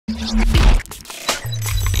You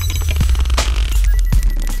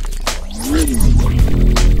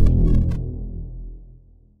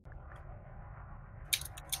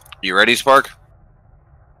ready, Spark?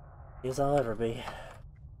 Yes, I'll ever be.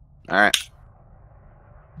 Alright.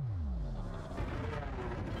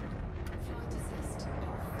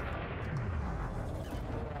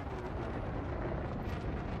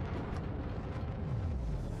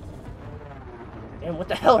 And what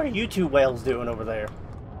the hell are you two whales doing over there?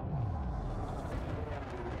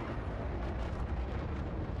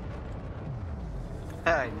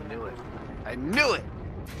 I knew it. I knew it!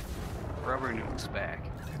 Rubber Nuke's back.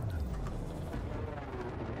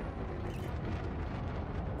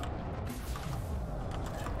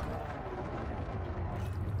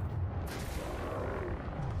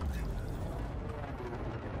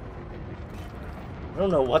 I don't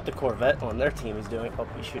know what the Corvette on their team is doing. Oh,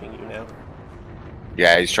 he's shooting you now.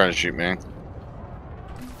 Yeah, he's trying to shoot me.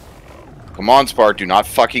 Come on, Spark. Do not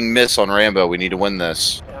fucking miss on Rambo. We need to win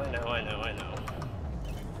this. Yeah, I know.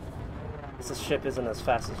 This ship isn't as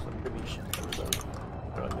fast as the previous ship.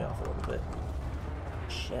 Throwing me off a little bit.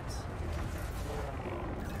 Shit.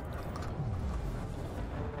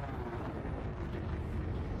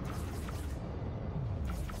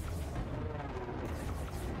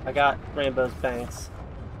 I got Rambo's banks.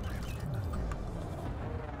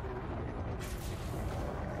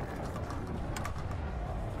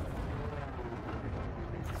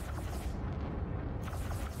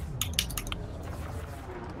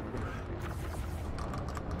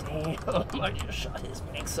 Damn, I just shot his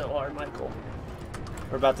bank so hard, Michael.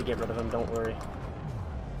 We're about to get rid of him, don't worry.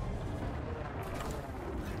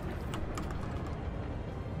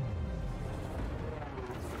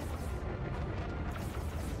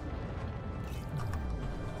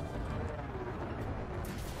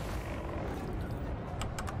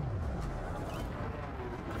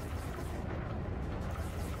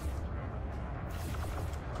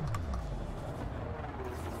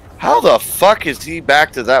 How the fuck is he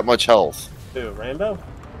back to that much health? Who, Rambo?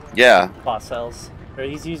 Yeah. Boss cells. Or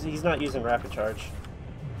he's not using rapid charge.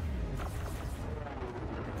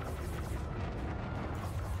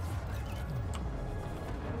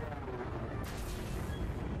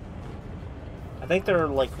 I think they're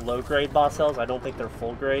like low grade boss cells. I don't think they're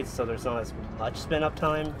full grade, so there's not as much spin up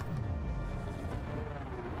time.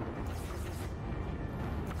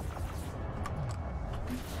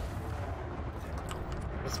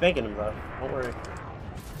 Spanking him though, don't worry.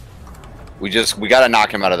 We gotta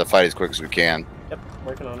knock him out of the fight as quick as we can. Yep,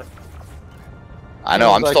 working on it. I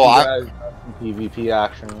know, I'm Like still you guys got some PvP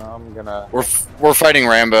action. I'm gonna. We're fighting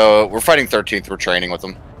Rambo. We're fighting 13th. We're training with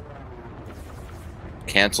them.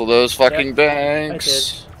 Cancel those fucking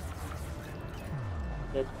banks.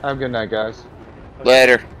 I did. Have a good night, guys. Okay.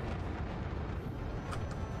 Later.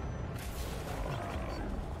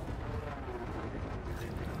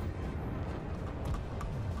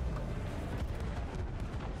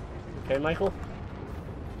 Okay, Michael?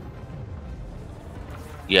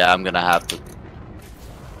 Yeah, I'm gonna have to.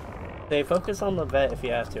 Stay focus on the vet if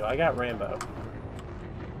you have to. I got Rambo.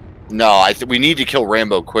 No, we need to kill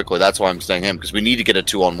Rambo quickly. That's why I'm saying him, because we need to get a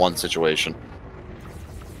 2-on-1 situation.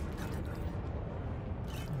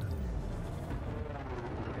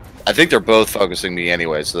 I think they're both focusing me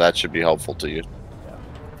anyway, so that should be helpful to you.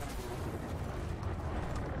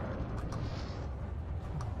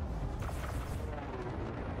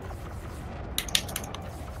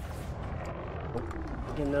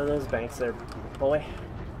 You know those banks there, boy.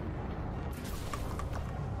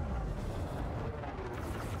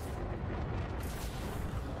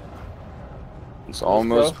 It's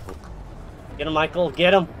almost. Get him, Michael.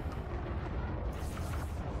 Get him.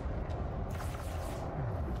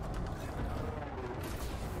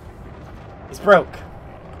 He's broke.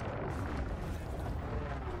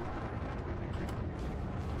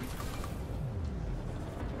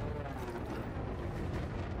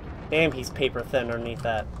 Damn, he's paper thin underneath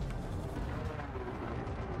that.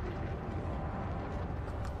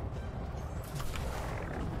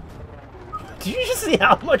 Did you just see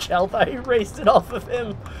how much health I erased it off of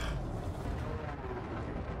him?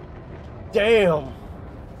 Damn.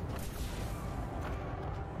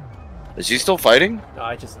 Is he still fighting? No,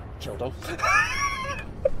 I just killed him.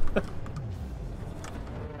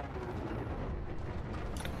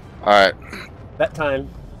 Alright. Bet time.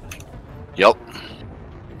 Yep.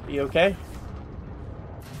 You okay?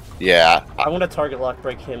 Yeah. I want to target lock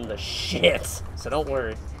break him the shit, so don't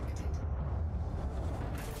worry.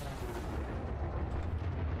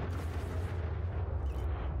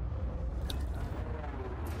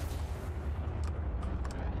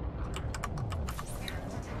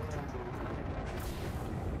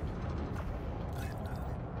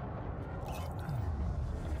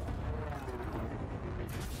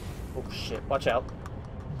 Oh shit, watch out.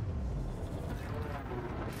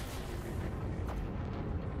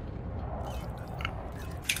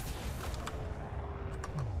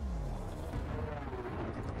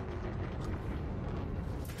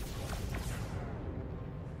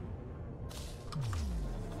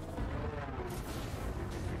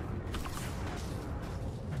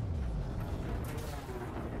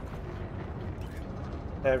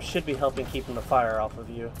 That should be helping keeping the fire off of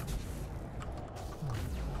you.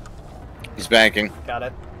 He's banking. Got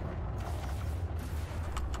it.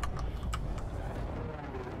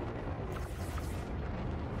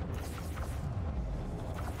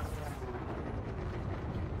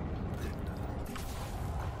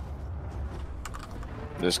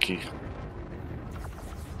 This key.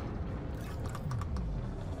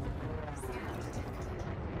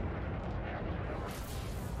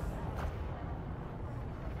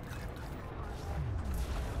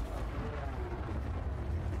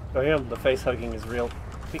 Oh yeah, the face hugging is real.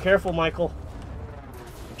 Be careful, Michael.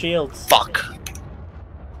 Shields. Fuck.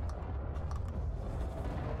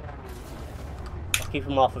 I'll keep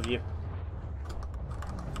him off of you.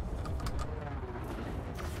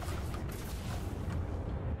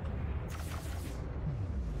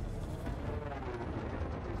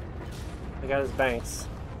 I got his banks.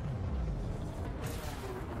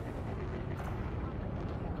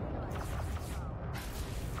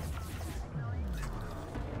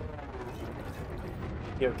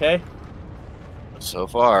 You okay? So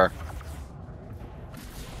far.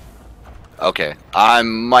 Okay. I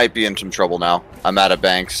might be in some trouble now. I'm out of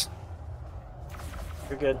banks.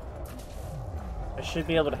 You're good. I should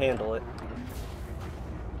be able to handle it.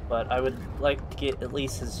 But I would like to get at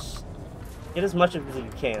least get as much of it as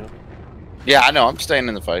you can. Yeah, I know. I'm staying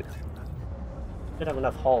in the fight. Should have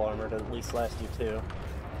enough hull armor to at least last you too.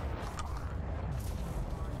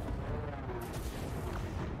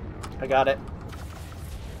 I got it.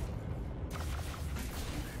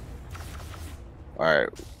 Alright.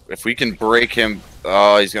 If we can break him...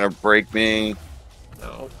 Oh, he's gonna break me.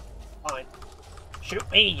 No. Fine.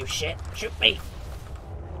 Shoot me, you shit. Shoot me.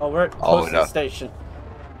 Oh, we're close Oh, to no. the station.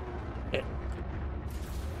 Yeah.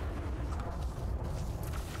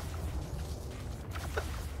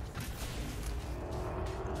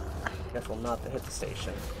 Careful not to hit the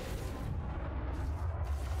station.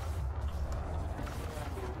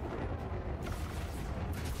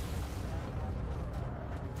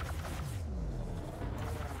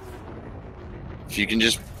 If you can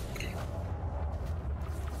just...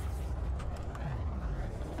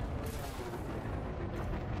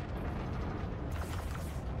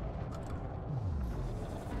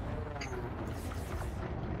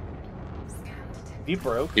 You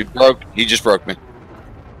broke? He broke. He just broke me.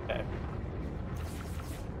 Okay.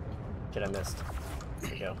 Shit, I missed.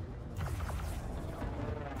 There we go.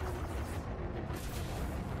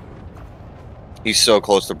 He's so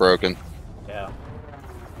close to broken. Yeah.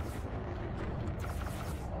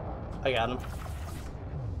 I got him.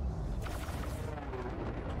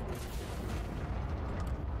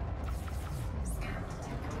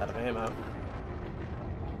 Out of ammo.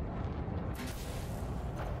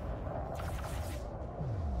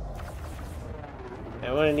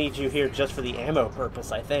 I'm gonna need you here just for the ammo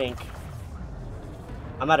purpose, I think.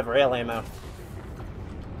 I'm out of rail ammo.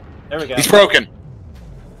 There we go. He's broken.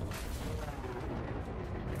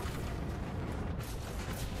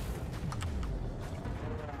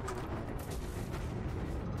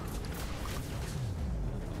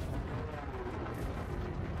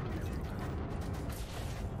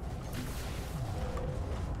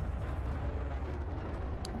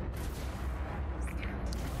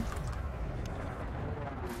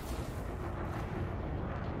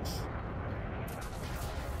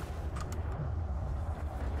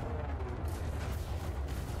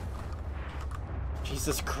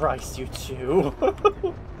 Jesus Christ, you two.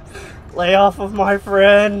 Lay off of my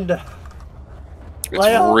friend. It's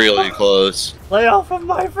Lay off. really close. Lay off of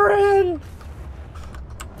my friend.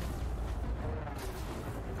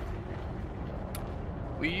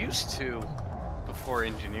 We used to, before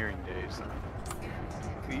engineering days,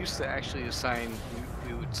 we used to actually assign,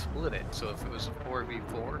 we would split it. So if it was a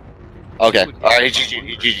 4v4. Okay. we would Alright, get GG, one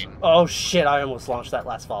GG. person. Oh shit, I almost launched that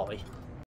last volley.